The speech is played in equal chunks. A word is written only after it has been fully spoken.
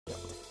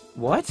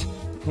What?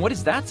 What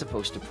is that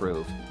supposed to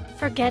prove?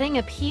 Forgetting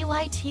a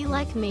PYT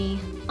like me.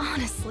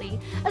 Honestly,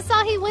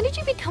 Asahi, when did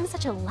you become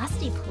such a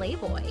lusty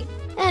playboy?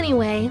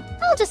 Anyway,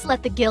 I'll just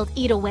let the guilt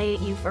eat away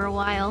at you for a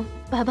while.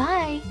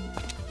 Bye-bye.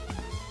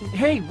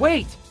 Hey,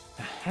 wait!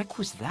 The heck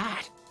was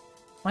that?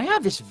 I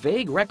have this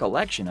vague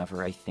recollection of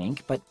her, I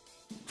think, but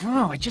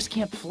I just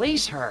can't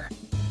place her.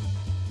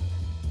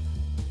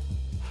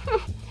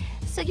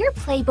 So your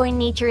playboy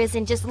nature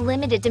isn't just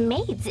limited to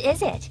maids,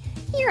 is it?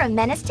 You're a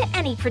menace to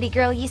any pretty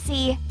girl you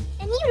see.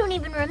 And you don't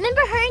even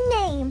remember her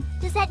name.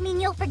 Does that mean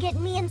you'll forget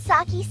me and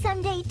Saki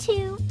someday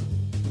too?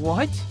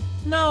 What?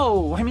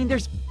 No, I mean,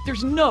 there's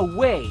no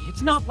way.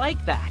 It's not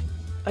like that.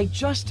 I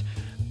just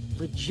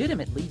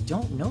legitimately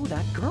don't know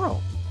that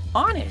girl.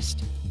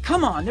 Honest.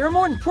 Come on, there are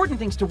more important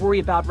things to worry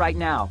about right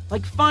now,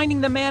 like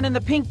finding the man in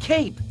the pink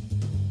cape.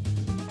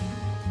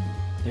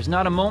 There's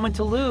not a moment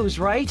to lose,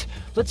 right?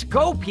 Let's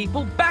go,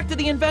 people, back to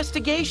the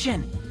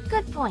investigation.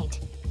 Good point.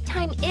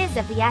 Time is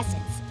of the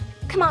essence.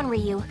 Come on,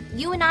 Ryu.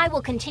 You and I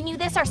will continue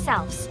this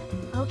ourselves.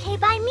 Okay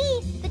by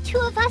me. The two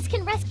of us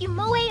can rescue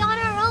Moe on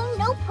our own,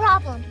 no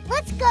problem.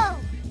 Let's go!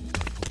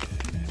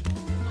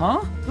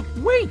 Huh?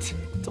 Wait!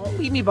 Don't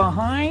leave me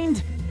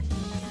behind!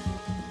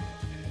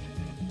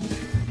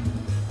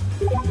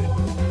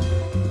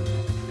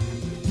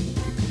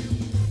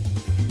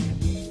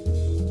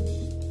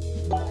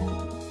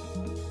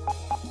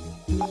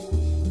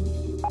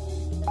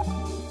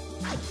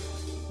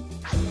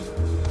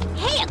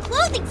 Hey, a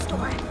clothing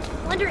store!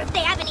 Wonder if they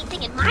have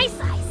anything in my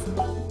size.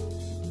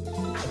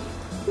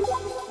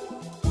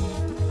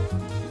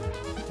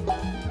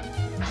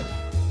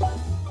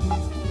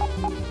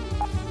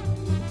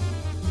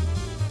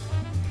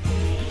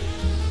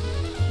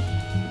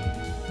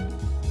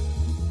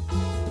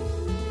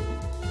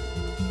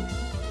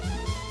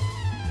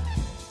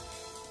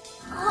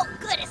 Oh,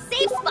 good, a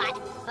safe spot.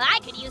 I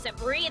could use a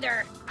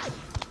breather.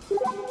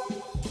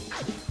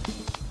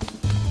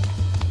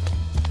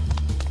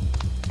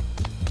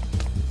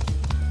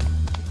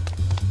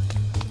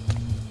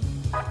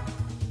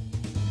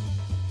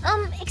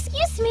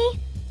 Excuse me.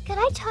 Could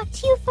I talk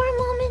to you for a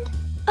moment?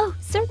 Oh,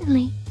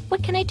 certainly.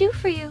 What can I do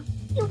for you?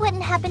 You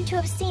wouldn't happen to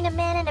have seen a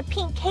man in a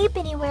pink cape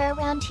anywhere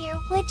around here,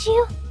 would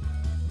you?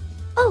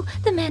 Oh,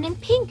 the man in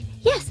pink.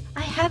 Yes,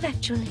 I have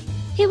actually.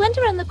 He went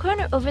around the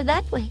corner over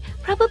that way,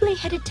 probably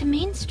headed to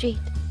Main Street.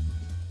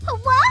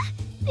 What?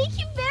 Thank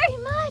you very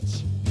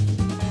much.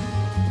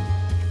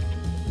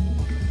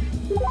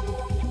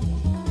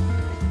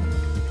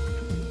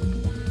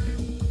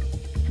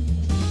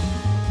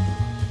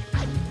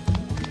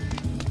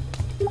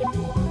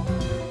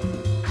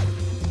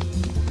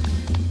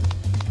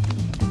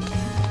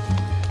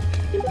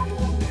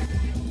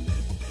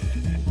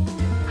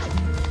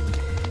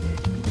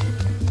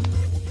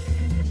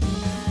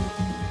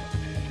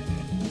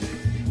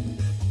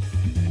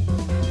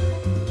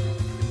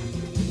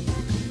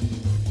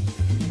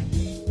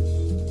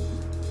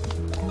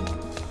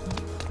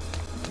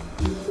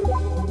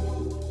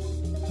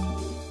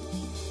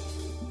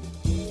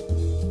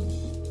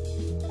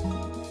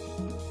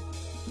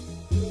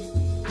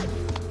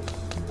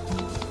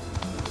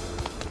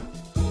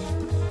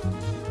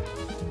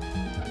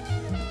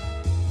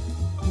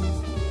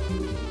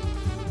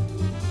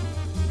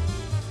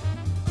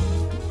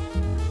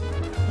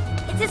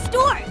 It's a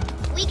store.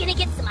 We gonna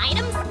get some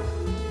items?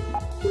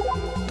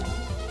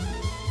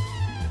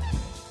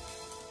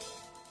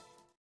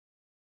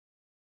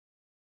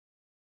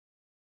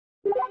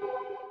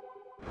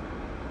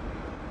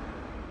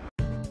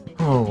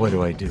 Oh, what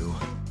do I do?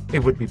 It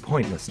would be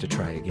pointless to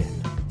try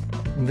again.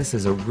 This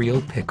is a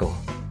real pickle.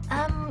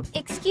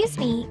 Excuse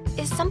me,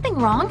 is something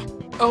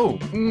wrong? Oh,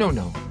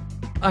 no.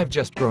 I've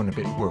just grown a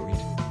bit worried.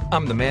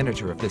 I'm the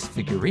manager of this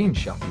figurine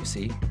shop, you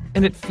see,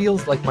 and it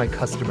feels like my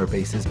customer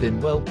base has been,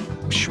 well,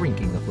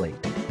 shrinking of late.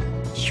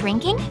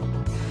 Shrinking?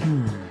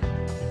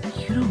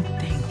 You don't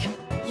think...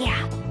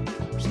 Yeah,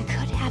 we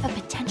could have a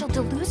potential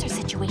deluser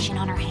situation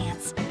on our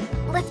hands.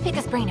 Let's pick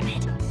his brain a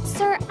bit.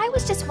 Sir, I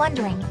was just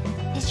wondering,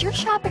 is your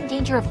shop in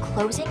danger of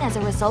closing as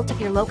a result of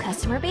your low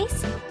customer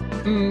base?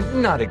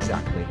 Not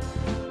exactly.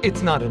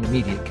 It's not an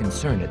immediate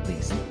concern, at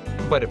least.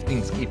 But if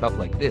things keep up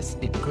like this,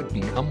 it could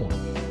become one.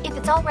 If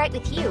it's all right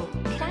with you,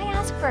 could I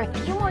ask for a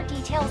few more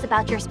details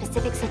about your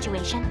specific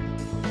situation?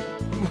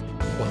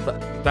 Well,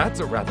 that's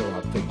a rather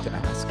odd thing to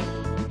ask.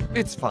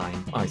 It's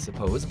fine, I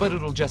suppose, but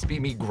it'll just be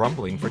me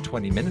grumbling for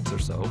 20 minutes or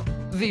so.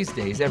 These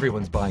days,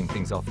 everyone's buying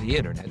things off the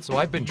internet, so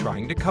I've been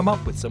trying to come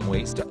up with some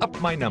ways to up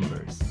my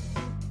numbers.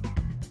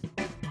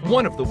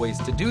 One of the ways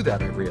to do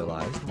that, I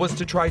realized, was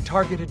to try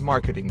targeted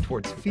marketing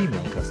towards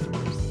female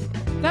customers.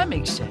 That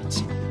makes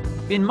sense.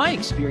 In my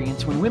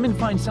experience, when women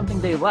find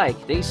something they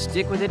like, they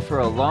stick with it for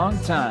a long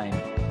time.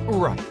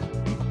 Right.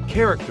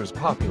 Characters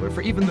popular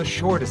for even the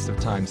shortest of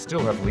times still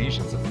have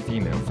legions of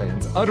female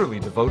fans utterly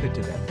devoted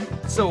to them.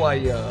 So I,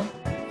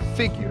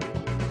 figured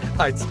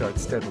I'd start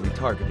steadily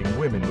targeting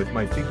women with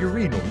my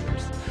figurine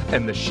orders,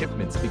 and the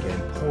shipments began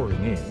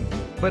pouring in.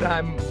 But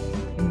I'm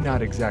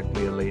not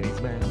exactly a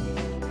ladies' man.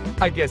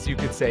 I guess you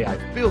could say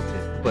I've built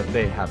it, but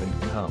they haven't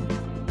come.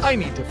 I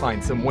need to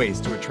find some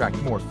ways to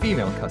attract more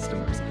female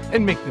customers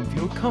and make them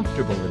feel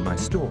comfortable in my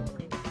store.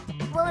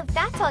 Well, if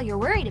that's all you're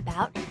worried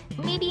about,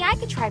 maybe I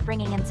could try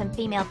bringing in some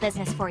female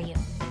business for you.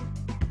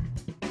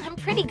 I'm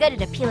pretty good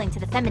at appealing to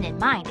the feminine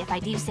mind, if I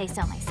do say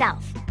so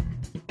myself.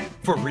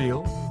 For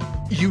real?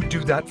 You do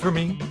that for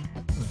me?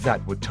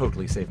 That would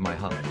totally save my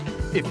hide.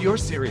 If you're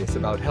serious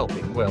about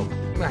helping, well,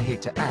 I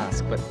hate to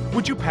ask, but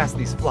would you pass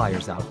these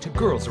flyers out to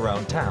girls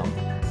around town?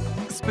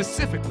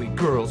 Specifically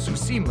girls who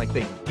seem like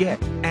they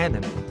get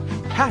anime,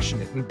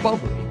 passionate and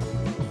bubbly.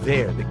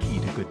 They're the key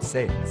to good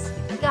sales.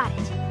 Got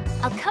it.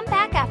 I'll come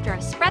back after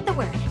I've spread the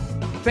word.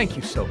 Thank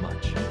you so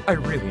much. I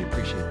really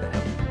appreciate the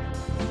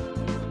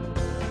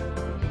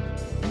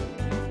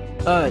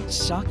help.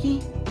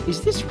 Saki?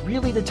 Is this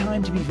really the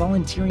time to be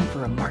volunteering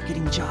for a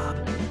marketing job?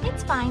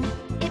 It's fine.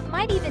 It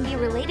might even be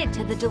related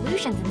to the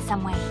delusions in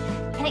some way,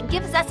 and it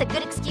gives us a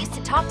good excuse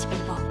to talk to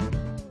people.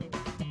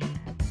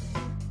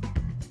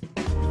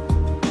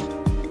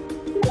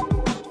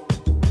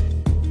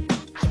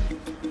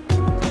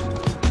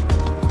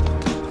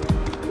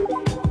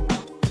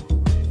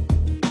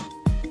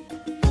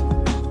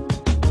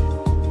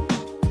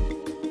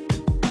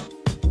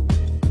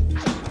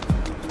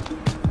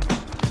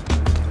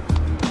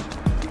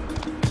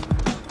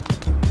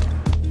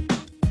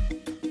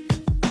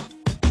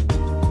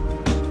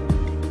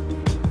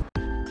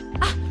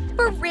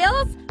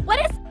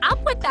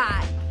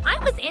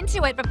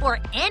 It before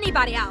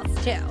anybody else,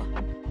 too.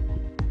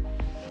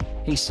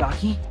 Hey,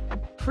 Saki?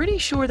 Pretty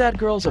sure that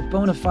girl's a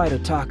bona fide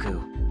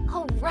otaku.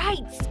 Oh,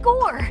 right,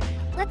 score!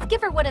 Let's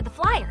give her one of the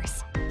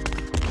flyers.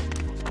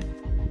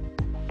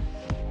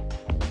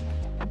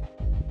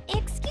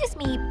 Excuse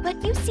me,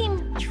 but you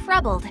seem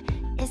troubled.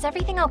 Is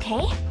everything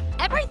okay?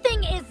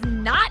 Everything is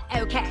not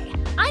okay.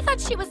 I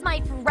thought she was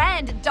my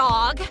friend,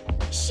 dog.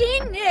 She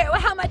knew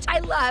how much I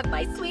love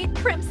my sweet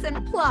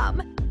Crimson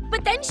Plum.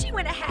 But then she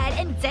went ahead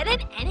and did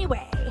it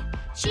anyway.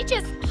 She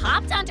just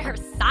popped onto her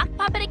sock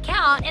puppet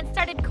account and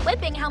started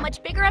quipping how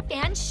much bigger a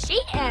fan she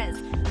is.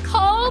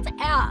 Cold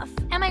F.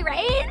 Am I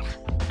right?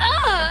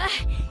 Ugh.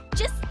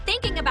 Just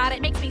thinking about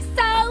it makes me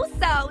so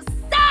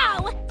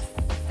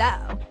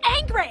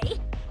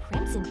angry.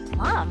 Crimson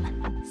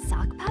Plum?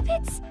 Sock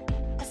puppets?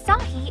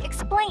 Asahi,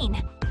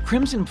 explain.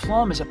 Crimson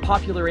Plum is a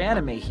popular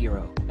anime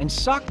hero, and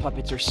sock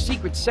puppets are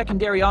secret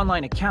secondary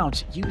online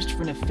accounts used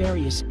for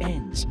nefarious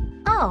ends.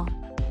 Oh,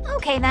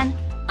 okay then.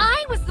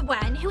 I was the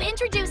one who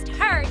introduced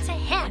her to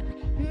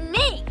him.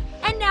 Me!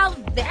 And now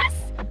this?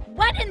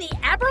 What in the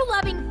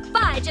ever-loving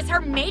fudge is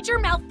her major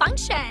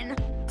malfunction?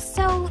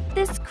 So,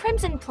 this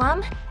Crimson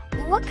Plum,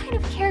 what kind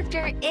of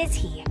character is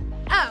he?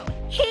 Oh,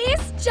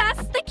 he's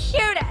just the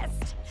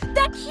cutest!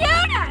 The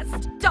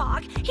cutest!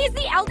 Dog, he's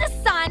the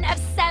eldest son of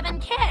 7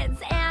 kids,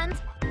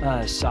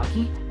 and...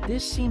 Saki?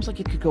 This seems like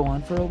it could go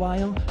on for a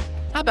while.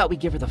 How about we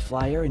give her the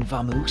flyer and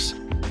vamoose?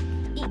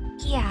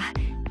 Yeah,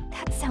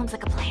 that sounds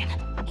like a plan.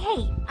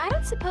 Hey, I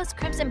don't suppose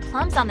Crimson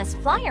Plum's on this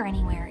flyer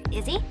anywhere,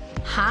 is he?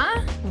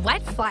 Huh?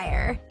 What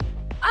flyer?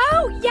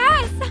 Oh,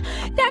 yes!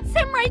 That's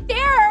him right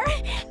there!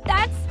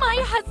 That's my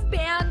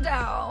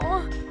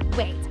husbando.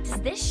 Wait, does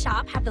this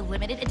shop have the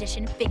limited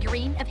edition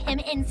figurine of him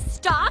in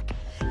stock?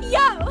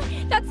 Yo,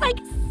 that's like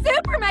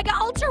super mega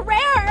ultra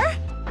rare!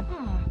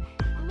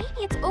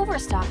 Maybe it's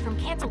overstock from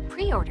canceled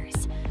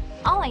pre-orders.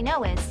 All I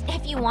know is,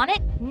 if you want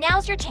it,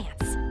 now's your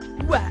chance.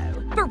 Whoa,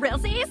 for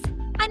realsies?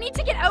 I need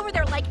to get over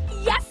there like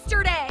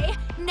yesterday!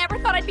 Never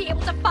thought I'd be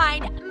able to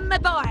find my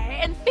boy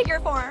in figure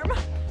form.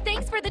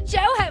 Thanks for the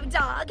Joho,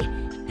 dog.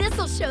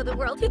 This'll show the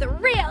world who the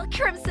real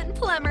Crimson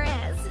Plumber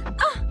is.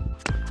 Oh.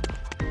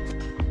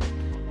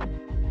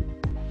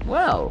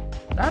 Well,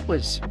 that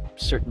was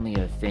certainly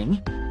a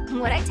thing.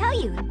 What'd I tell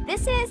you?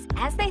 This is,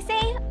 as they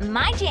say,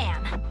 my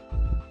jam.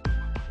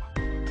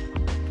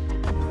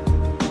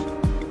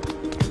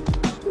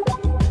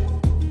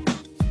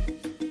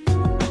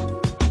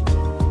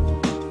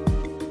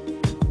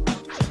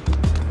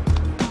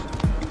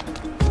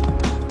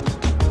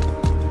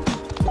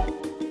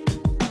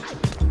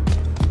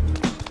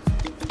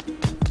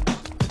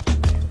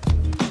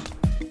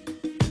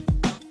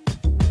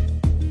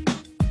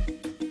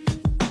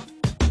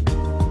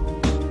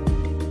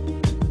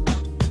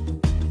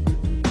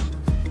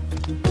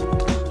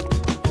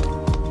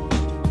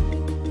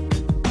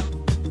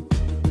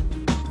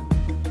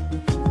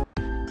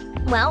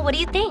 Well, what do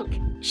you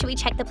think? Should we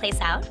check the place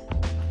out?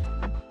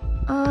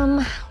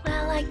 Well,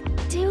 I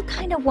do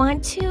kind of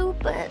want to,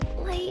 but,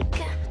 like...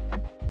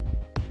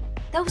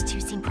 Those two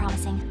seem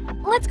promising.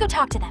 Let's go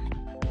talk to them.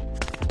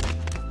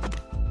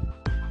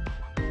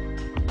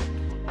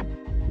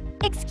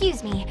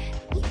 Excuse me,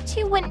 you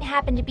two wouldn't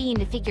happen to be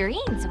into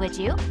figurines, would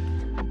you?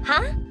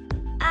 Huh?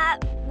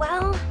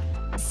 Well...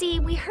 See,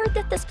 we heard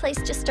that this place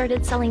just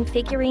started selling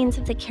figurines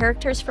of the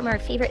characters from our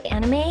favorite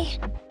anime.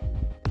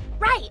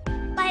 Right,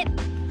 but...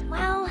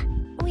 Well,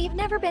 we've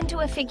never been to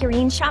a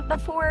figurine shop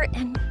before,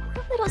 and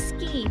we're a little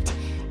skeeved.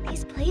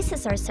 These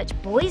places are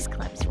such boys'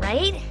 clubs,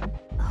 right?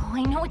 Oh,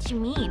 I know what you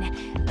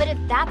mean. But if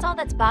that's all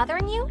that's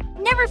bothering you,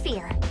 never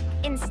fear.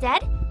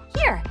 Instead,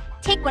 here,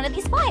 take one of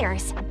these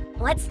flyers.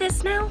 What's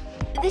this now?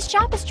 This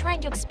shop is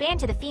trying to expand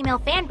to the female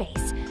fan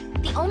base.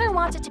 The owner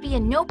wants it to be a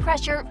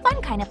no-pressure,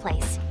 fun kind of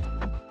place.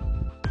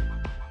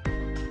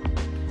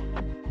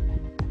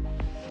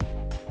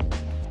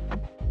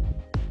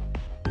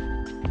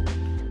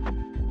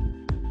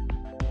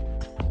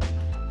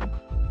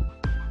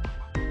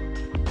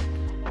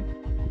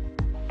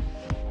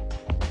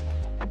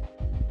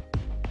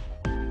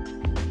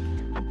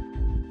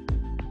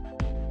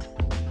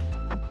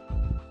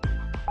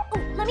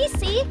 Let me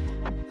see.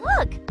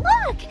 Look!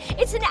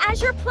 It's an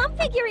Azure Plum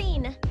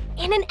figurine!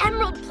 And an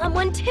Emerald Plum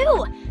one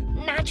too!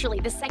 Naturally,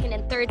 the second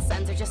and third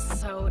sons are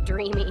just so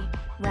dreamy.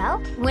 Well,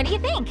 what do you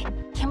think?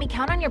 Can we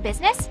count on your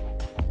business?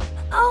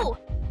 Oh,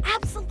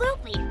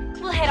 absolutely!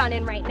 We'll head on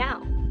in right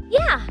now.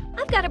 Yeah,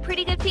 I've got a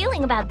pretty good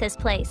feeling about this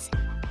place.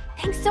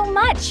 Thanks so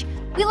much!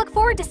 We look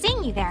forward to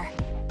seeing you there.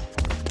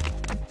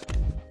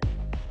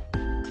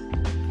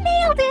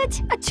 Nailed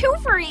it! A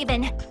twofer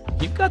even!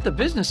 You've got the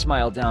business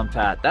smile down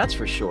pat, that's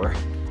for sure.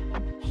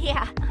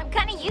 Yeah, I'm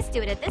kinda used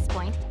to it at this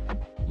point.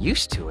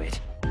 Used to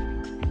it?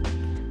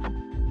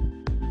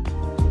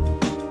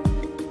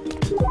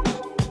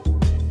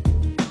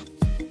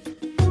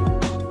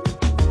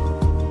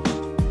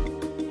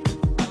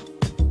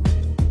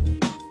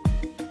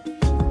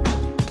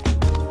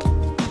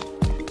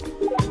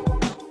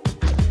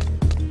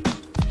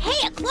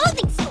 Hey, a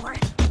clothing store!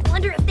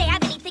 Wonder if they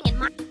have anything in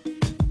mind.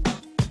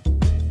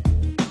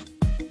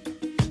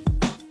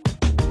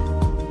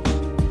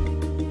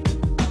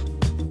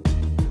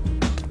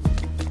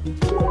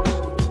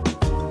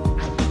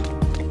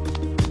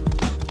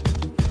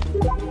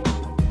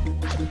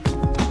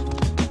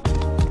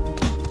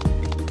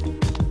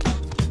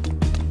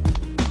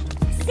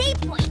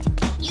 Save point!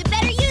 You'd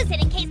better use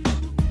it in case.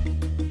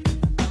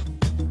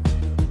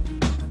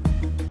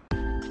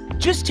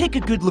 Just take a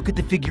good look at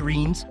the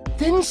figurines,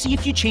 then see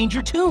if you change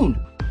your tune.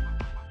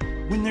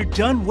 When they're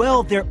done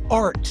well, they're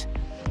art.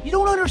 You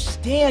don't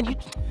understand.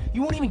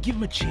 You won't even give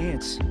them a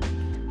chance.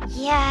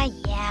 Yeah.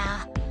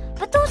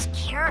 But those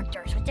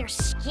characters with their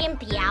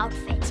skimpy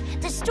outfits,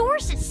 the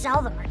stores that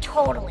sell them are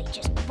totally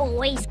just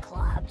boys'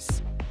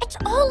 clubs. It's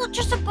all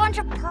just a bunch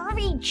of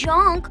pervy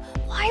junk.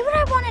 Why would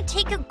I want to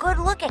take a good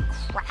look at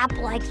crap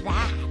like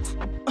that?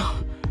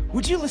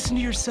 Would you listen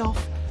to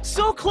yourself?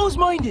 So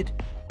close-minded.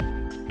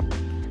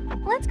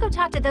 Let's go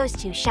talk to those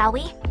two, shall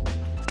we?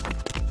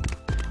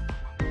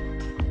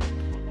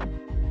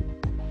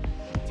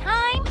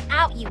 Time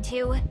out, you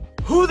two.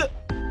 Who the...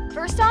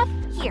 First off,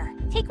 here,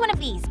 take one of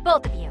these,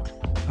 both of you.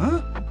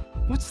 Huh?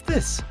 What's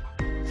this?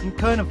 Some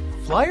kind of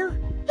flyer?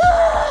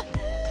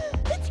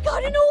 It's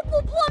got an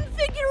Opal Plum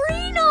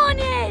figurine on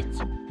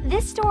it!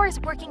 This store is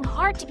working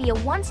hard to be a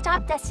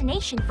one-stop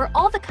destination for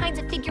all the kinds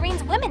of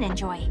figurines women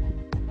enjoy.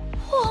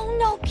 Oh,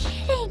 no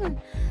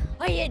kidding!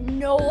 I had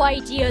no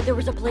idea there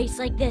was a place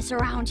like this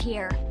around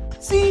here.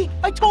 See?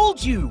 I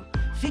told you!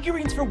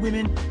 Figurines for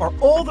women are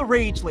all the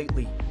rage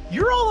lately.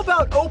 You're all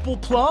about Opal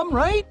Plum,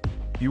 right?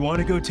 You want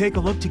to go take a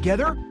look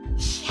together?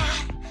 Yeah,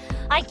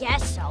 I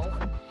guess so.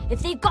 If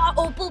they've got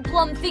Opal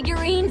Plum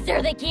figurines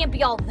there, they can't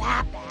be all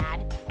that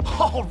bad.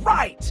 All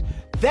right!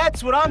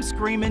 That's what I'm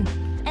screaming.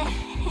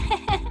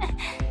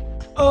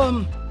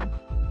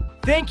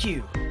 Thank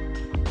you.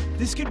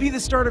 This could be the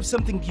start of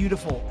something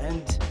beautiful,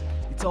 and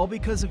it's all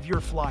because of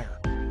your flyer.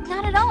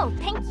 Not at all,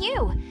 thank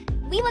you.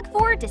 We look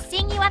forward to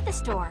seeing you at the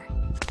store.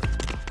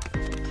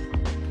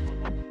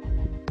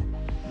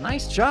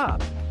 Nice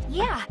job.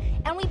 Yeah,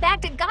 and we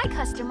bagged a guy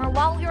customer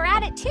while we were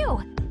at it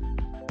too.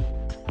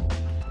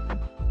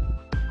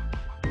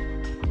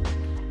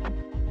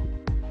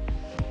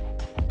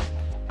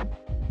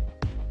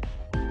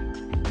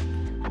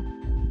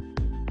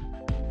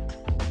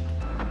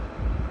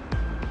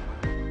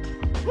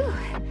 Whew,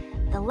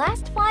 the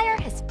last flyer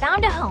has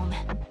found a home.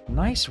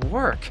 Nice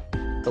work.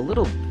 A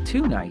little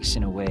too nice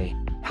in a way.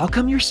 How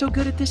come you're so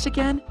good at this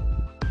again?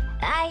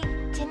 I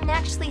didn't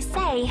actually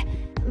say,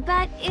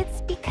 but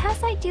it's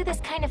because I do this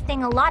kind of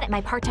thing a lot at my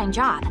part-time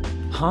job.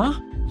 Huh?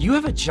 You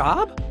have a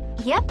job?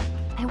 Yep,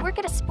 I work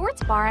at a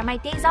sports bar on my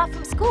days off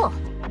from school.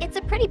 It's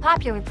a pretty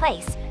popular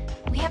place.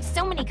 We have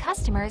so many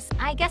customers,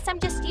 I guess I'm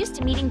just used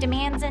to meeting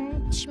demands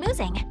and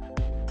schmoozing.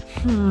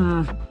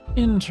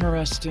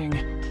 Interesting.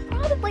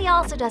 Probably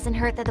also doesn't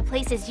hurt that the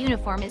place's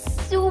uniform is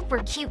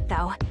super cute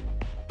though.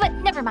 But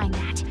never mind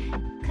that.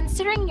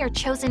 Considering your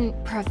chosen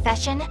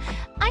profession,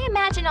 I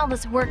imagine all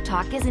this work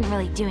talk isn't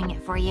really doing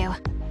it for you.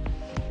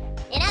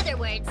 In other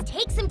words,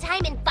 take some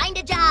time and find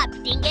a job,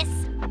 dingus.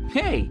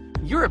 Hey,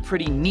 you're a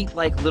pretty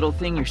neat-like little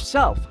thing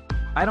yourself.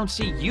 I don't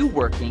see you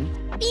working.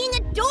 Being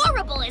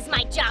adorable is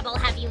my job, I'll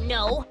have you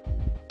know.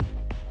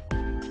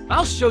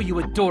 I'll show you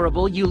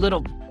adorable, you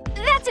little...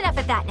 That's enough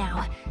of that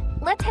now.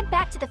 Let's head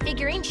back to the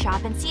figurine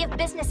shop and see if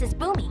business is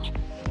booming.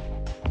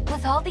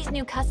 With all these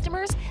new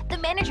customers, the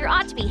manager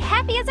ought to be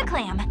happy as a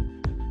clam.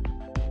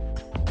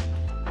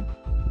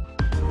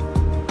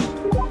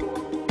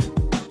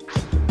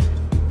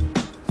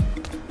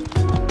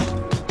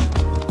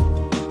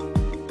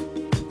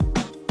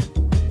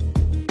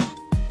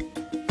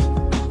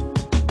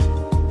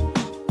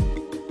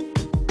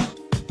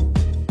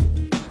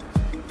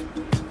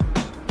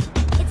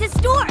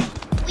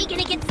 we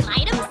gonna get some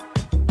items?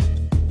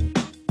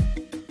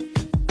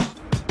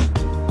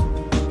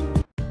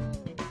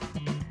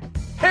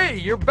 Hey,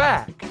 you're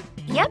back!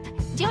 Yep,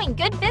 doing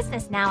good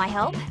business now, I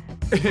hope.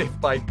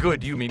 If by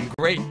good you mean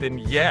great, then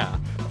yeah.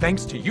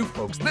 Thanks to you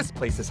folks, this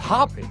place is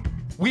hopping.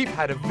 We've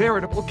had a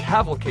veritable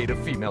cavalcade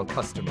of female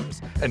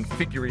customers, and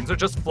figurines are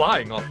just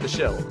flying off the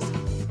shelves.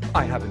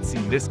 I haven't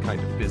seen this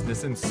kind of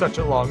business in such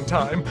a long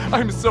time.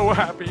 I'm so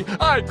happy,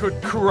 I could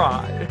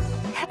cry.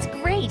 That's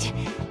great.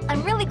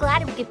 I'm really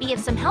glad we could be of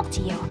some help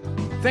to you.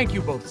 Thank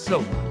you both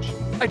so much.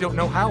 I don't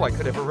know how I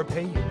could ever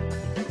repay you.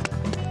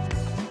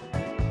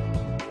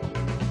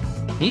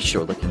 He's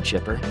sure looking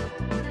chipper.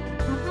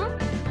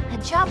 Mm-hmm.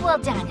 A job well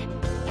done.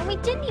 And we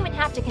didn't even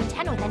have to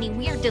contend with any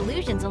weird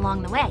delusions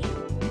along the way.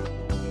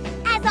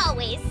 As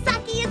always,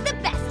 Saki is the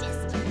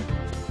bestest.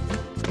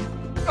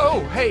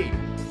 Oh, hey!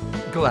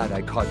 Glad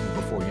I caught you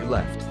before you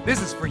left.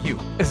 This is for you,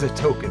 as a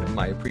token of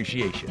my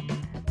appreciation.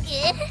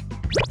 Eh?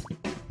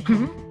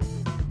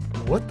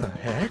 What the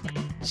heck?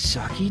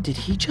 Saki, did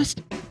he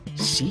just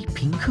see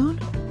Pin-kun?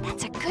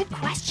 That's a good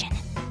question.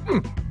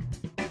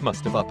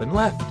 Must have up and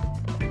left.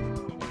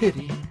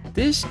 Pity.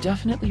 This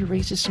definitely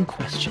raises some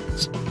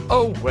questions.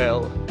 Oh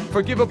well,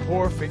 forgive a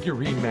poor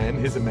figurine man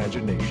his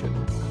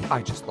imagination.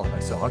 I just thought I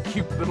saw a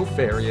cute little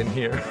fairy in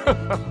here.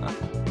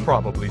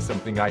 Probably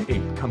something I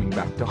ate coming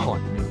back to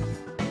haunt me.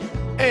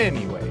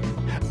 Anyway,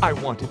 I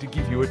wanted to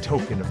give you a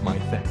token of my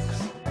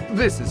thanks.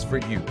 This is for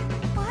you.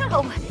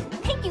 Wow,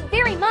 thank you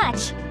very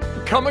much.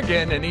 Come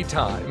again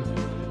anytime.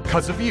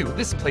 'Cause of you,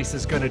 this place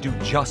is gonna do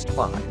just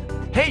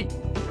fine. Hey,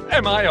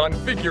 am I on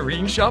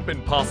Figurine Shop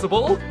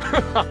Impossible?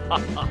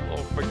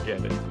 Oh,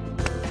 forget it.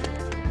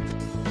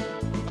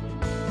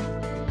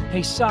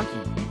 Hey, Saki,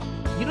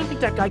 you don't think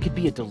that guy could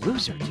be a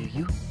deluser, do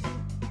you?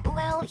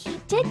 Well, he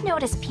did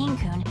notice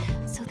Pin-kun,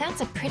 so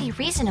that's a pretty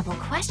reasonable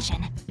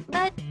question.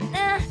 But,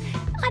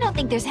 I don't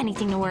think there's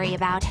anything to worry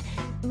about.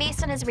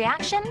 Based on his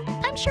reaction,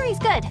 I'm sure he's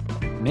good.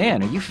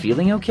 Man, are you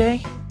feeling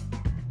okay?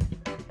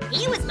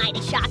 He was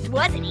mighty shocked,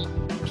 wasn't he?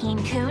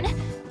 Pin-kun,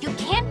 you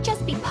can't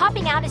just be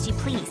popping out as you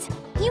please.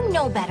 You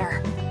know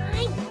better.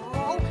 I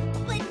know,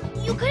 but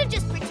you could have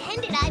just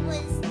pretended I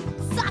was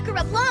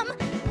Sakura Plum.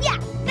 Yeah,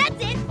 that's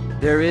it.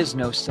 There is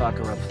no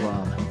Sakura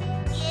Plum.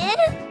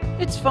 Yeah?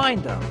 It's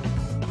fine, though.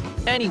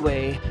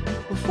 Anyway,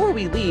 before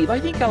we leave, I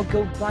think I'll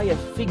go buy a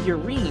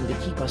figurine to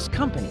keep us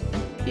company,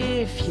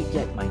 if you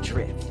get my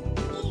drift.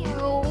 Ew,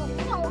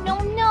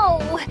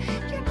 no.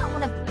 You're not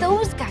one of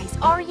those guys,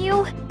 are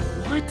you?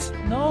 What?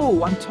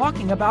 No, I'm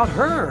talking about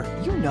her.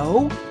 You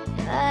know.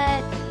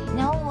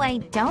 No, I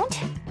don't.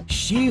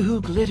 She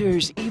who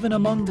glitters even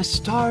among the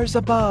stars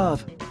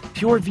above.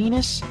 Pure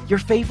Venus, your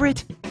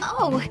favorite?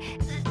 Oh,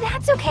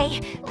 that's okay.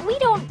 We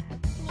don't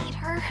need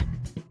her.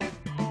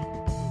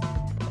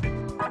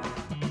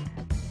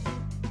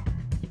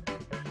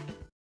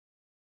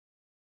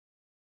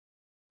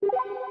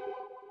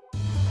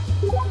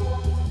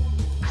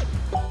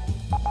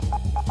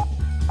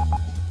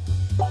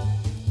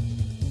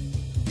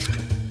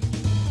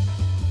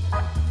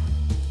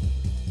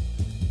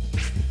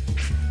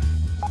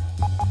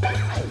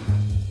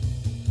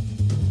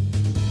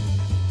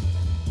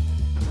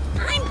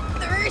 I'm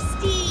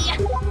thirsty.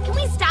 Can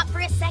we stop for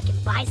a sec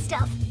and buy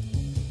stuff?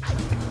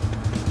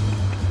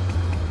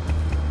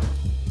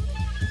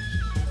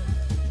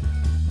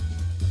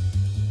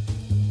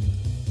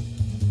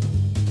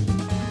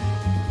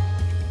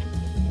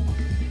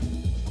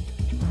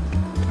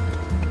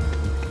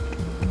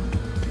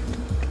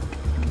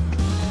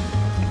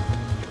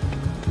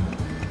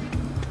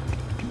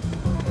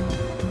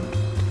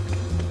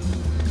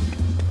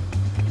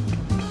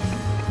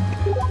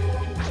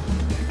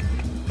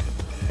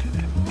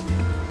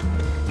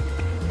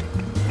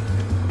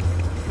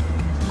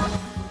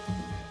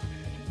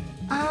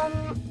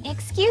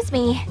 Excuse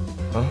me.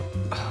 Huh?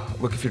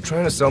 Look, if you're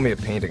trying to sell me a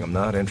painting, I'm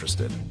not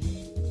interested.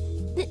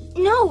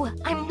 No,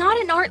 I'm not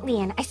an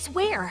Artlian, I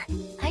swear.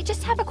 I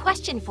just have a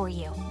question for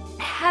you.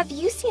 Have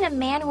you seen a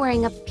man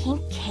wearing a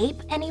pink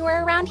cape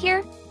anywhere around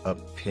here? A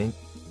pink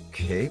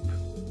cape?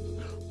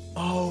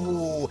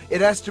 Oh, it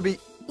has to be...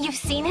 You've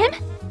seen him?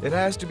 It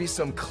has to be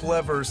some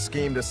clever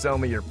scheme to sell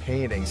me your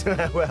paintings.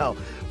 Well,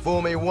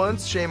 fool me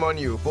once, shame on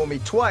you. Fool me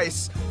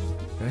twice.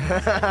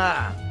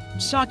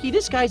 Saki,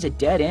 this guy's a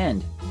dead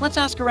end. Let's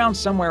ask around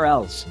somewhere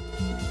else.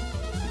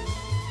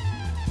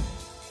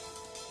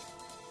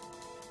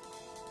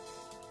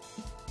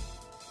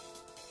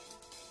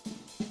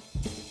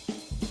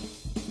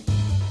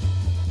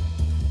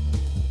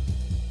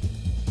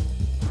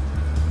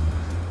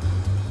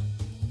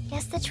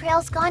 Guess the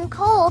trail's gone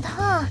cold,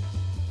 huh?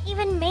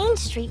 Even Main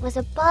Street was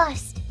a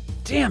bust.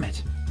 Damn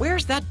it!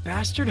 Where's that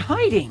bastard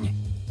hiding?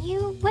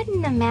 You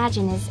wouldn't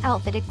imagine his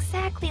outfit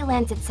exactly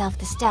lends itself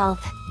to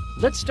stealth.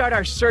 Let's start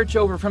our search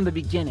over from the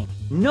beginning.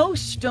 No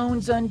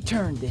stones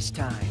unturned this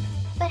time.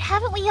 But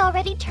haven't we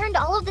already turned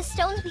all of the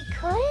stones we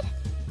could?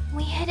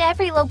 We hit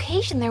every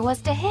location there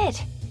was to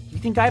hit. You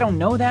think I don't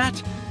know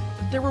that?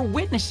 There were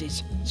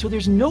witnesses, so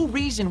there's no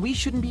reason we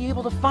shouldn't be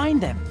able to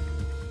find them.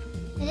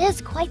 It is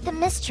quite the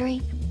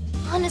mystery.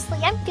 Honestly,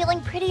 I'm feeling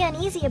pretty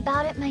uneasy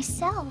about it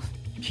myself.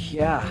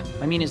 Yeah,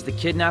 I mean, is the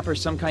kidnapper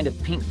some kind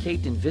of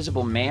pink-caped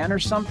invisible man or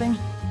something?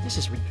 This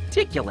is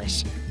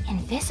ridiculous.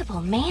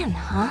 Invisible man,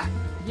 huh?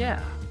 Yeah,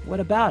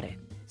 what about it?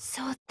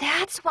 So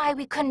that's why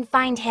we couldn't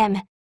find him.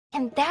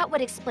 And that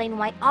would explain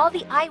why all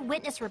the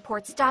eyewitness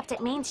reports stopped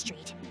at Main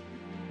Street.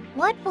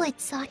 What would,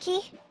 Saki?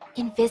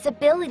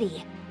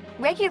 Invisibility.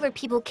 Regular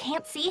people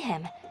can't see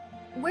him.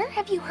 Where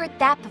have you heard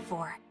that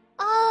before?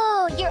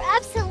 Oh, you're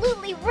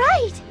absolutely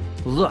right!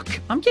 Look,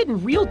 I'm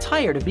getting real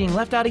tired of being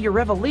left out of your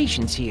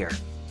revelations here.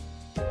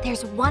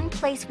 There's one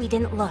place we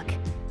didn't look.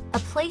 A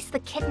place the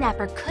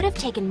kidnapper could have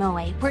taken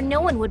Moe where no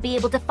one would be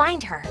able to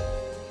find her.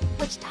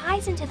 Which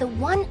ties into the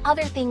one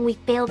other thing we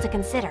failed to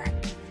consider.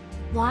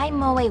 Why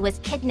Moe was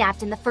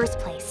kidnapped in the first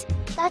place.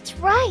 That's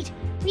right!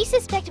 We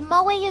suspect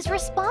Moe is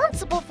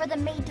responsible for the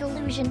maid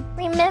delusion,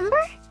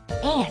 remember?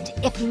 And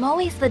if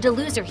Moe's the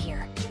deluser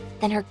here,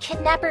 then her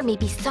kidnapper may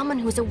be someone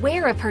who's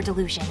aware of her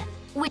delusion.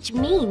 Which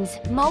means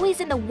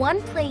Moe's in the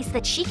one place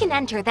that she can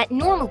enter that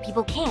normal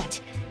people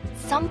can't.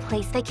 Some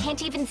place they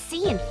can't even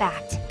see, in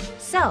fact.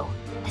 So,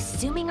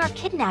 assuming our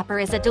kidnapper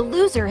is a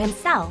deluser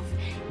himself,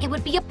 it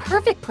would be a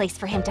perfect place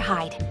for him to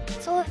hide.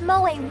 So if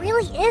Moe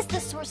really is the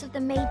source of the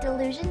maid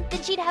delusion,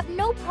 then she'd have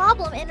no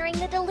problem entering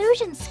the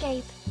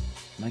delusionscape.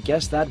 I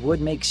guess that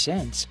would make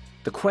sense.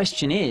 The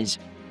question is,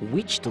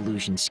 which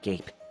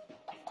delusionscape?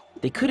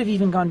 They could have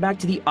even gone back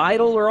to the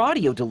idol or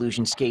audio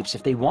delusionscapes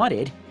if they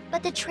wanted.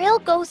 But the trail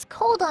goes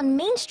cold on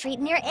Main Street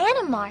near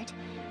Animart,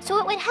 so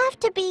it would have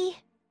to be...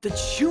 The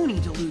Junie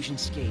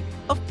delusionscape,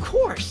 of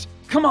course!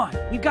 Come on,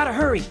 we've got to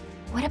hurry!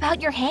 What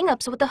about your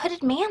hang-ups with the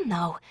hooded man,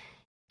 though?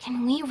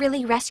 Can we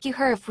really rescue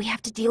her if we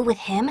have to deal with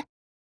him?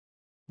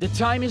 The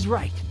time is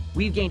right.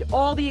 We've gained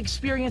all the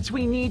experience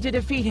we need to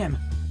defeat him.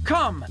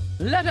 Come,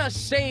 let us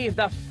save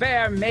the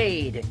fair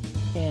maid.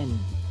 And...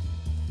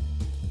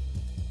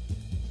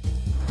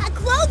 A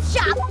clothes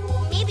shop!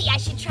 Maybe I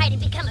should try to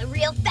become a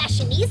real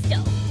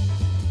fashionista.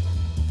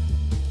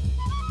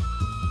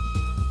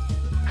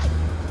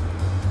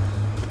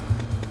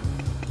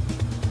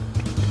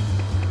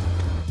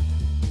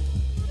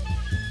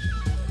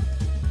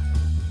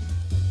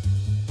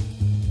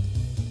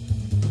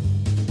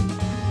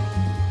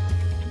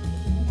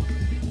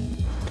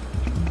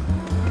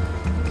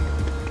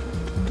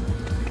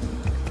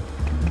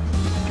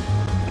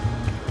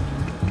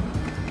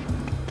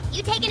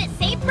 You taking it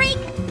safe, Freak?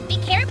 Be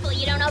careful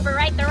you don't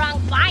overwrite the wrong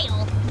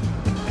file.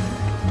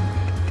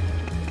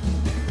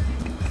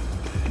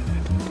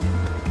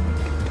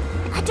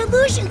 A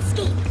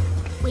delusionscape.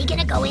 We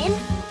gonna go in?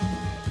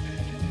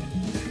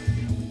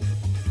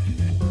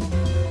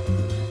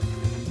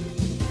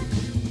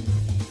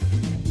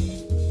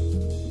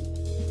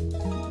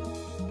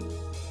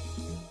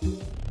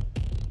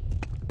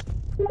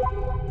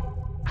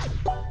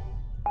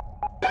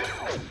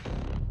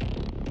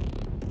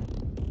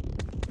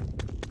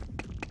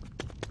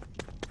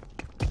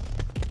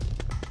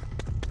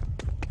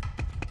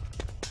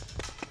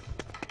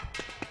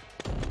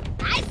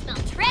 I smell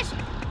treasure.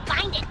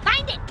 Find it,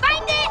 find it,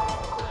 find it!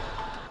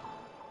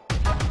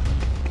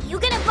 You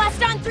gonna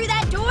bust on through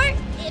that door?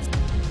 If...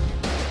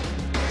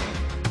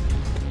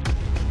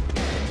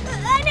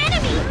 An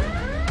enemy!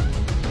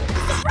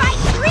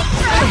 Surprise,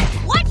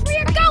 Ripjaws! Watch where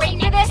you're going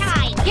next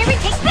time! Here we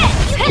take this!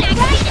 You can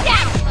actually get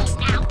down close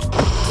now!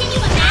 Can you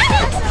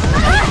imagine?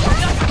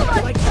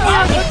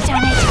 Now you've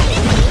done it! Here we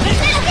go!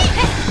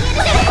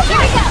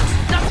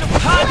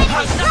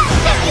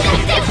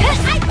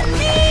 I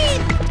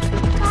believe!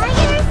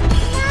 Fires,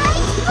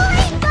 nice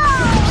rainbow!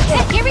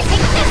 Here we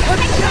take this!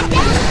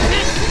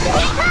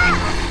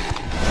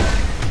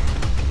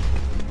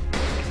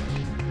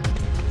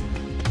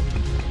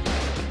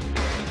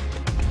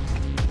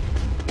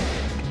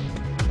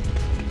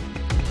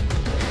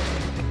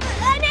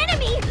 An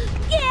enemy!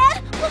 Yeah!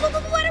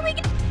 What are we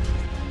gonna...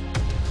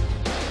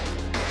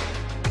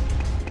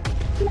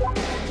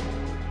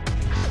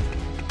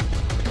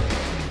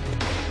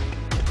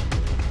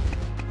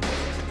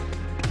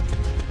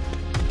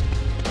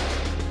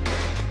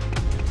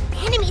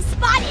 Enemy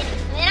spotted!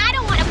 And I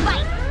don't want to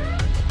fight!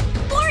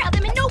 4 of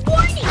them and no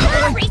warning!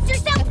 Brace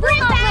yourself for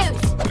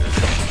impact!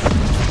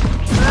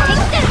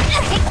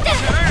 Take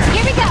this!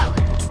 Here we go!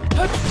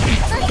 Let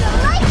the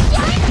light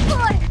shine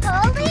for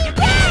Holy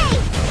Day!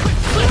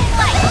 You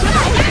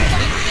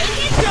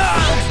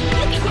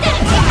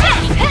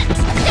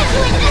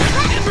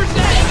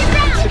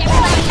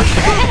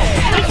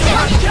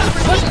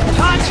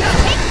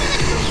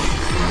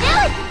Now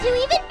I can do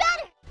even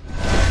better!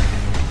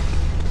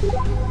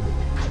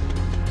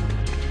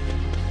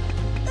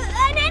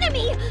 An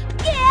enemy!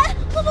 Yeah!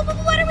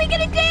 What are we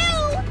gonna do?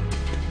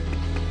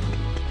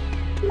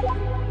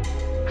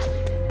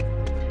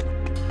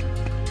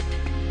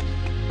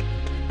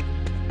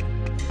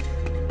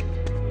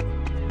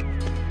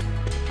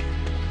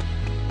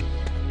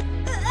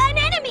 An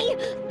enemy!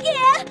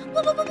 Yeah!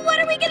 What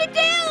are we gonna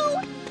do?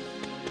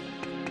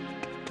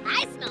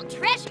 I smell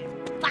treasure!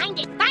 Find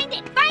it, find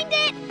it, find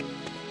it!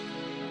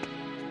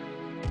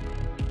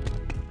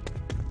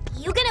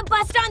 You gonna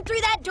bust on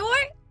through that door?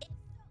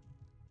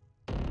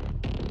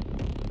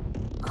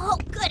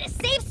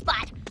 safe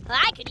spot.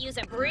 I could use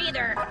a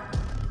breather.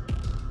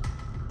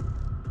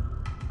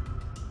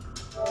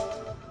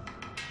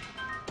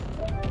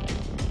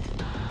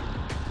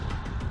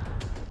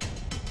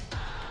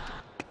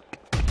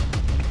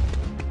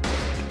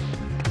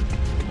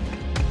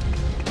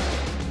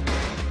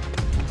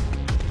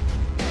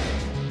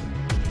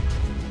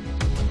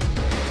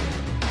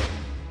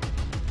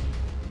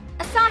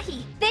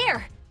 Asahi,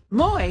 there!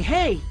 Moe,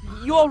 hey,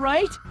 you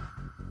alright?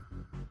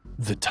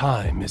 The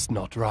time is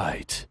not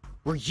right.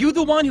 Were you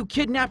the one who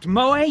kidnapped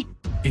Moe?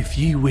 If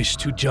ye wish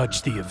to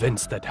judge the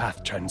events that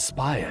hath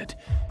transpired,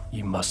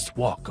 ye must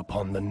walk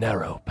upon the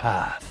narrow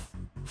path.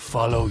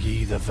 Follow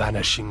ye the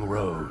vanishing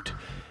road,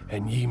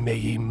 and ye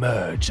may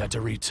emerge at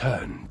a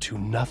return to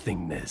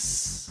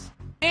nothingness.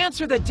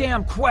 Answer the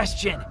damn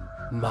question!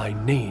 My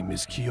name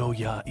is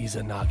Kiyoya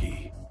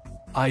Izanagi.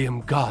 I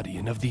am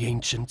guardian of the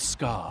ancient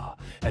scar,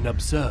 and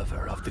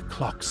observer of the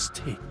clock's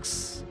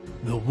ticks.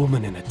 The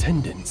woman in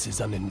attendance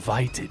is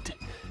uninvited.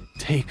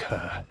 Take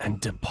her and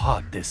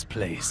depart this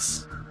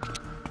place.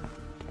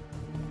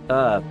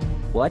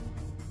 What?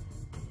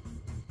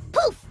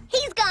 Poof!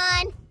 He's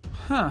gone!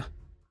 Huh.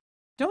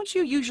 Don't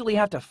you usually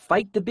have to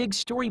fight the big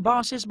story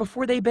bosses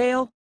before they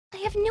bail? I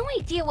have no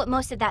idea what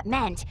most of that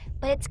meant,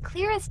 but it's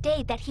clear as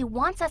day that he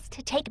wants us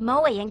to take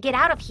Moe and get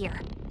out of here.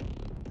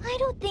 I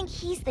don't think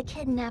he's the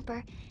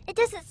kidnapper. It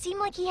doesn't seem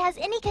like he has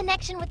any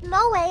connection with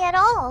Moe at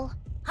all.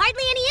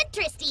 Hardly any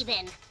interest,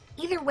 even.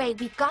 Either way,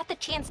 we've got the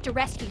chance to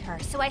rescue her,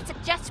 so I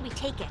suggest we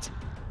take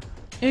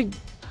it.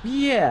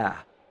 Yeah.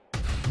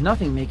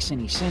 Nothing makes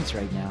any sense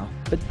right now,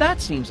 but that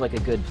seems like a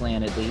good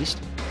plan at least.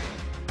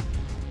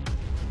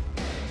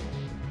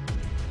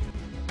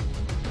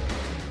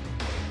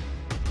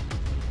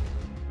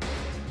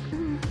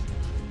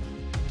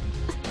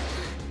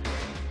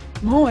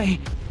 Moe,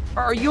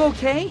 are you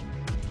okay?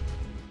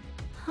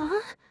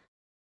 Huh?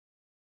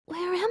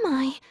 Where am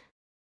I?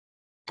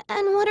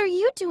 And what are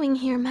you doing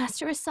here,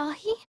 Master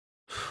Asahi?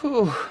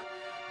 Whew.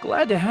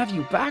 Glad to have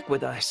you back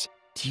with us.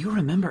 Do you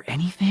remember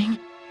anything?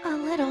 A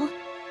little.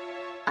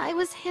 I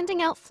was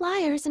handing out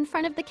flyers in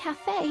front of the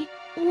cafe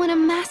when a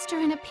master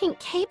in a pink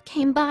cape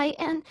came by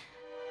and,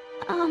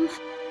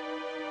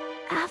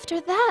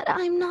 after that,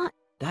 I'm not...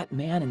 That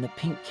man in the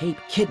pink cape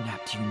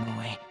kidnapped you,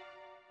 Moe.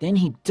 Then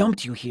he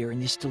dumped you here in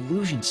this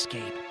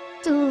delusionscape.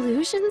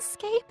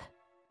 Delusionscape?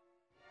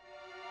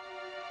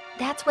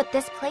 That's what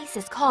this place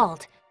is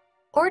called.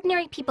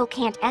 Ordinary people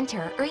can't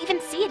enter, or even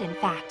see it, in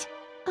fact.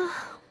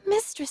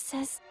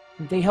 Mistresses.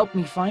 They helped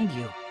me find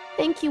you.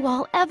 Thank you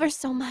all ever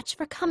so much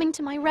for coming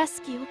to my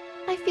rescue.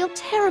 I feel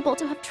terrible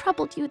to have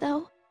troubled you,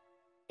 though.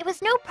 It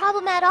was no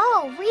problem at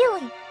all,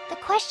 really. The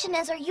question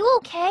is, are you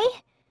okay?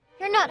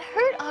 You're not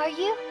hurt, are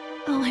you?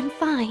 Oh, I'm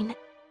fine.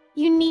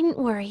 You needn't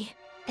worry.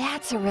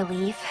 That's a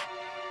relief.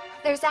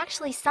 There's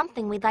actually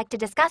something we'd like to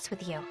discuss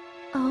with you.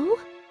 Oh?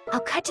 I'll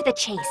cut to the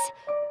chase.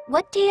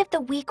 What day of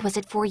the week was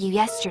it for you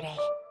yesterday?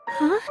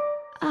 Huh?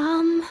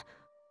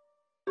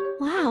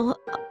 Wow,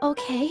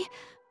 okay.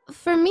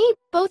 For me,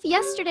 both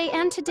yesterday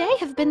and today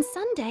have been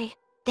Sunday.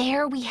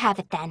 There we have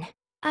it then.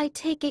 I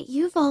take it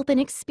you've all been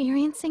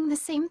experiencing the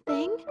same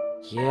thing?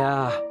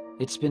 Yeah,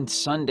 it's been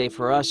Sunday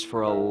for us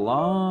for a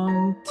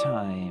long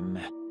time.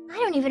 I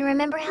don't even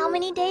remember how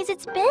many days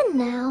it's been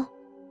now.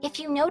 If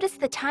you notice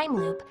the time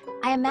loop,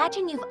 I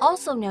imagine you've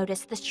also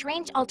noticed the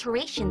strange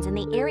alterations in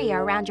the area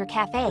around your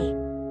cafe.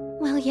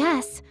 Well,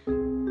 yes.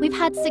 We've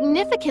had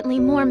significantly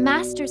more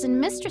masters and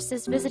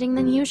mistresses visiting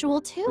than usual,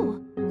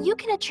 too. You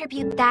can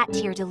attribute that to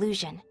your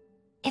delusion.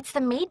 It's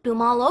the maid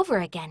boom all over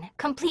again,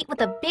 complete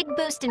with a big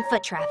boost in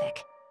foot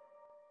traffic.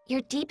 Your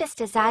deepest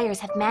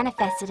desires have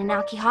manifested in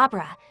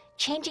Akihabara,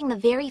 changing the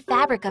very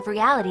fabric of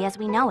reality as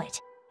we know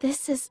it.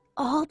 This is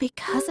all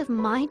because of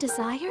my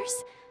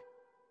desires?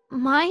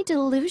 My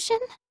delusion?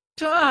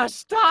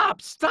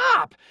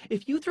 Stop!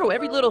 If you throw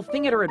every little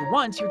thing at her at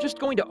once, you're just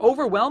going to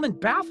overwhelm and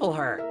baffle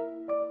her.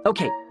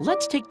 Okay,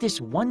 let's take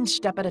this one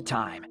step at a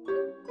time.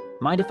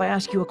 Mind if I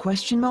ask you a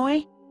question,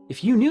 Moe?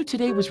 If you knew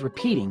today was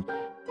repeating,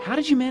 how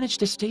did you manage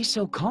to stay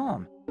so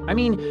calm? I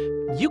mean,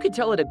 you could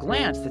tell at a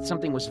glance that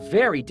something was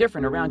very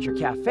different around your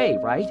cafe,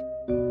 right?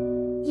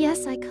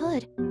 Yes, I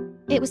could.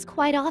 It was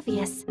quite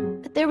obvious.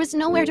 But there was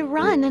nowhere to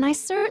run, and I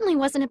certainly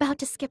wasn't about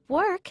to skip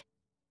work.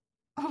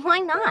 Why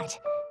not?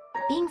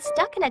 Being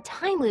stuck in a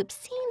time loop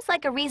seems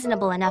like a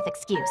reasonable enough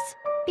excuse.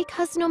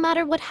 Because no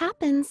matter what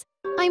happens,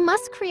 I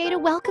must create a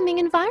welcoming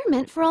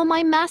environment for all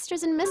my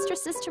masters and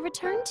mistresses to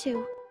return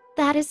to.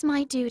 That is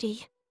my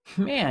duty.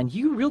 Man,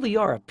 you really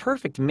are a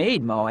perfect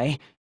maid, Moe.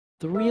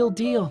 The real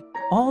deal,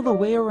 all the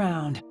way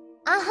around.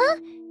 Uh-huh.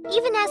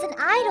 Even as an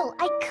idol,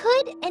 I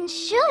could and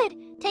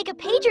should take a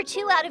page or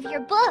two out of your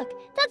book.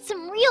 That's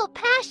some real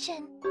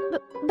passion.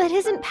 But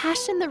isn't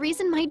passion the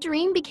reason my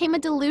dream became a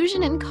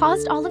delusion and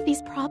caused all of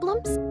these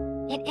problems?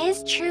 It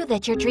is true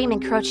that your dream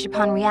encroached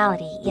upon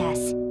reality,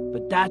 yes.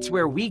 But that's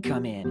where we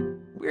come in.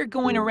 We're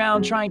going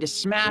around trying to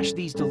smash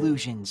these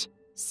delusions.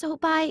 So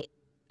by,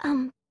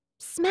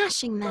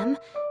 smashing them,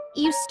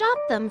 you stop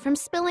them from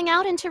spilling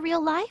out into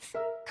real life?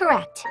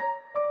 Correct.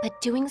 But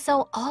doing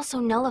so also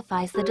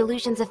nullifies the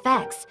delusion's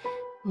effects,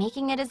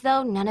 making it as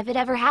though none of it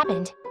ever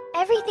happened.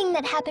 Everything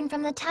that happened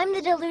from the time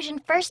the delusion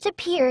first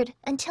appeared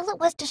until it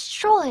was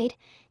destroyed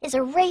is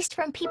erased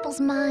from people's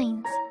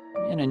minds.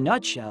 In a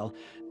nutshell,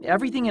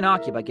 everything in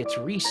Akiba gets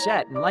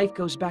reset and life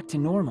goes back to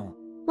normal.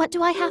 What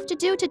do I have to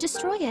do to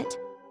destroy it?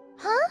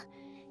 Huh?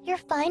 You're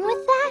fine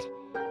with that?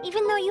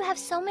 Even though you have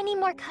so many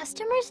more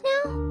customers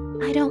now?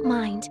 I don't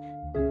mind.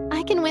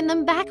 I can win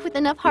them back with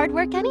enough hard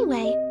work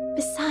anyway.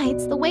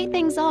 Besides, the way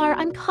things are,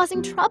 I'm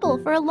causing trouble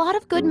for a lot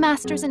of good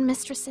masters and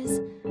mistresses.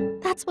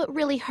 That's what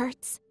really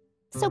hurts.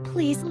 So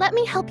please, let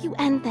me help you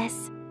end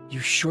this. You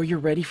sure you're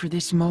ready for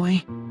this, Moe?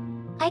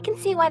 I can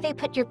see why they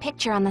put your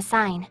picture on the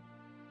sign.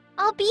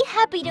 I'll be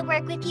happy to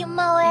work with you,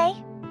 Moe.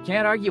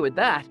 Can't argue with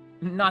that.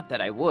 Not that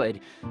I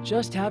would.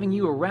 Just having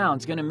you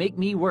around's gonna make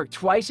me work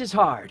twice as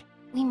hard.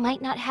 We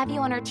might not have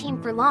you on our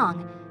team for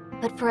long,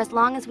 but for as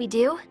long as we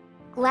do,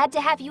 glad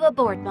to have you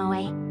aboard,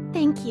 Moe.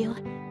 Thank you.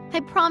 I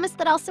promise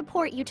that I'll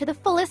support you to the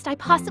fullest I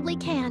possibly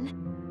can.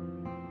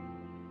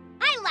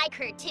 I like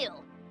her too.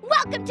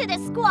 Welcome to the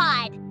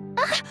squad.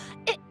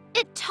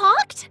 It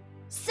talked?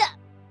 Sup,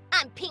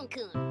 I'm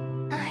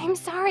Pinkun. I'm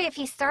sorry if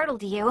he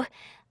startled you.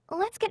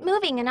 Let's get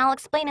moving and I'll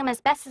explain him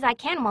as best as I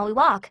can while we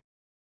walk.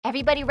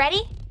 Everybody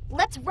ready?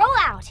 Let's roll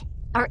out!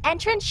 Our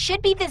entrance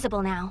should be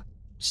visible now.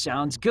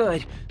 Sounds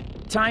good.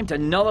 Time to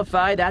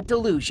nullify that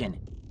delusion.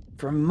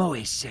 For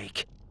Moe's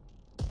sake.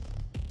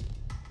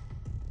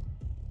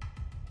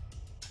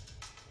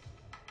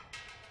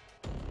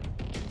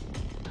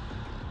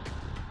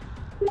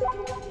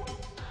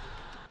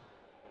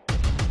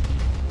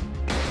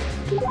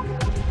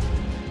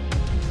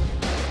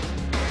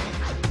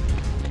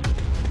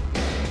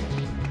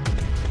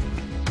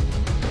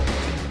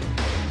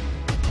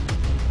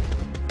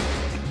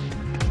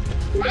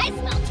 I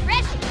smell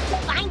treasure.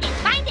 Find it,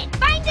 find it,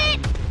 find it!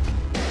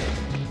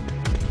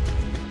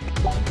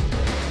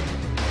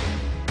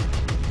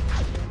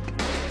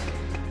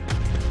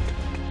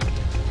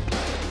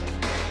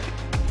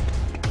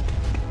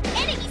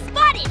 Enemy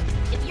spotted!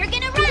 If you're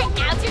gonna run,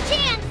 now's your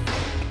chance!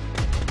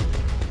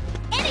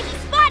 Enemy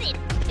spotted!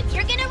 If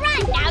you're gonna run,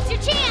 now's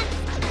your chance!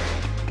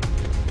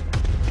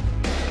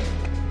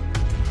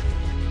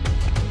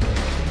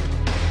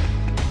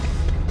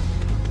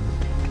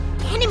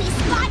 Enemy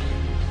spotted!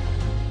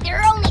 There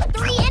are only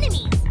 3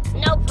 enemies!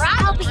 No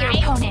problem, I'll be your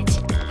right? opponent.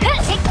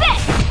 Take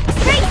this!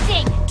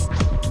 Racing!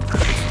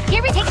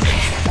 Here we take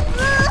this!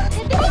 1,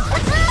 2! It's over!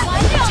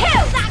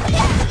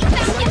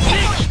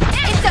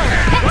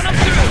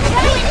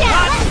 Take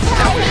that!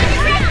 Only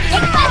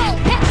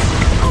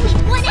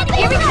 1 enemy!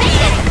 Here we go!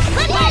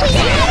 Let's go!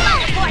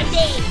 For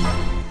thee!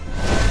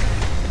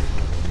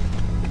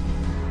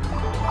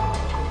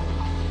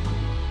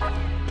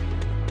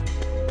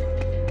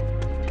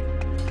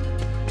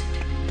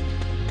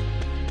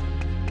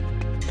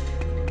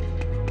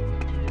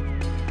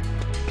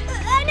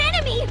 An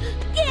enemy!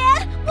 Yeah!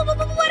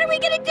 What are we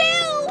gonna do?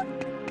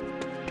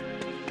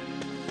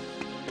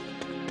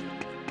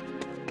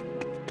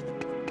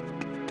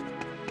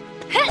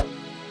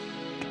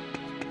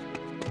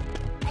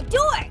 A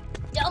door!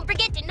 Don't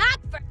forget to knock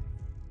for...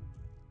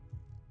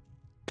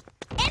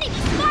 Enemy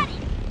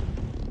spotted!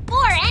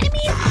 4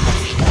 enemies?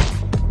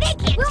 They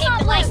can't We'll take not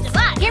the likes lose. of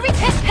us! Here we go!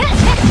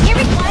 Here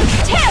we go!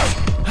 2!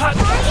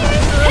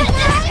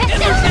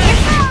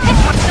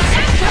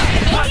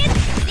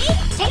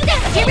 Take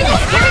this! Here we go!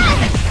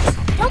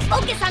 Don't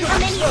focus on how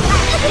many you have.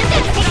 Take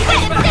this!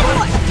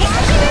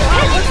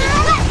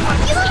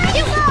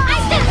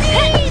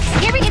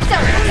 Here we go!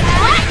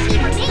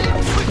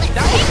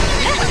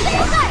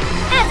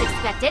 As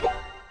expected.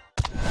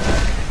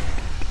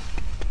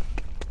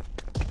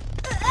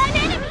 An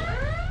enemy!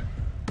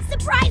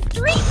 Surprise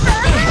 3!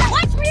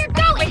 Watch where you're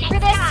going! Wait for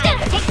this!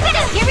 Take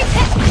this! Here we go!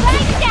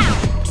 Flag down!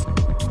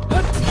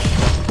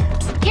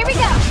 Here we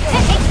go!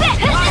 Take this!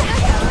 Here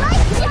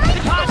we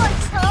go!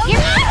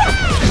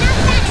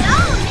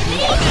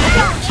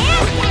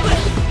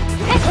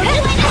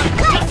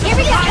 Here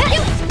we go!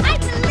 I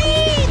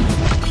believe!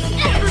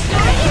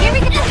 Here we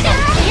go!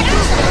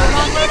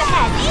 Wrong way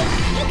ahead.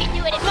 You can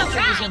do it if you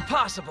Nothing is try!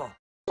 impossible.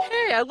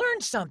 Hey, I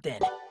learned something.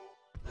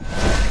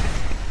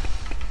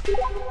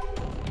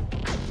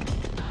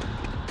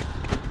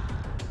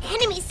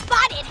 Enemy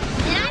spotted!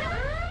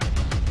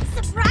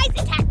 Surprise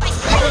attack by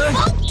 3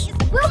 monkeys!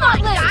 We'll not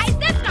lose. Guys,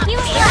 that's not You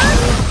Here we go!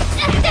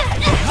 Here we go!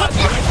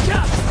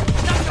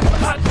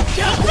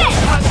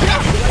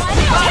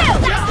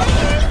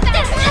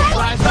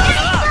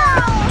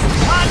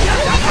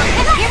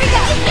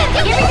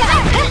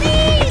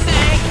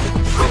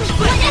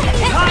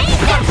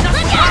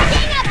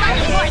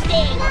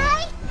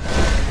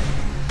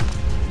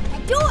 A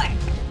door!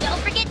 Don't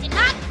forget to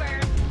knock for...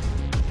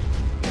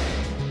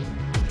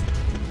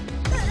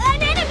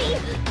 An enemy!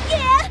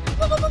 Yeah!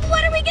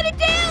 What are we gonna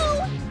do?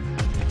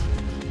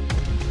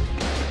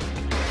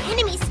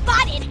 Enemy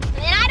spotted!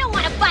 And I don't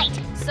want to fight,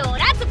 so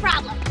that's a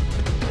problem.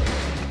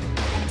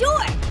 A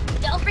door!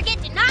 Don't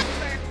forget to knock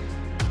for...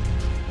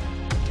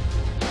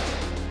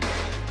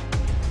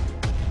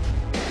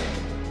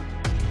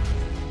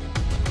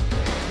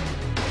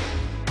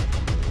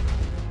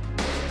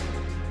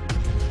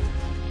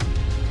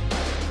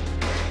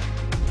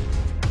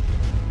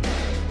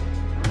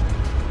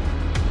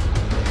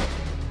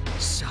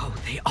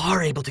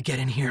 are able to get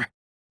in here.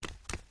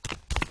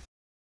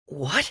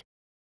 What?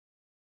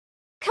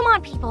 Come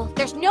on, people.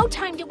 There's no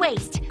time to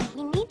waste.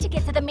 We need to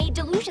get to the main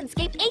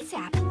Delusionscape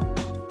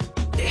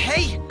ASAP.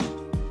 Hey!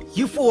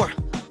 You four!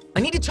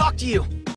 I need to talk to you!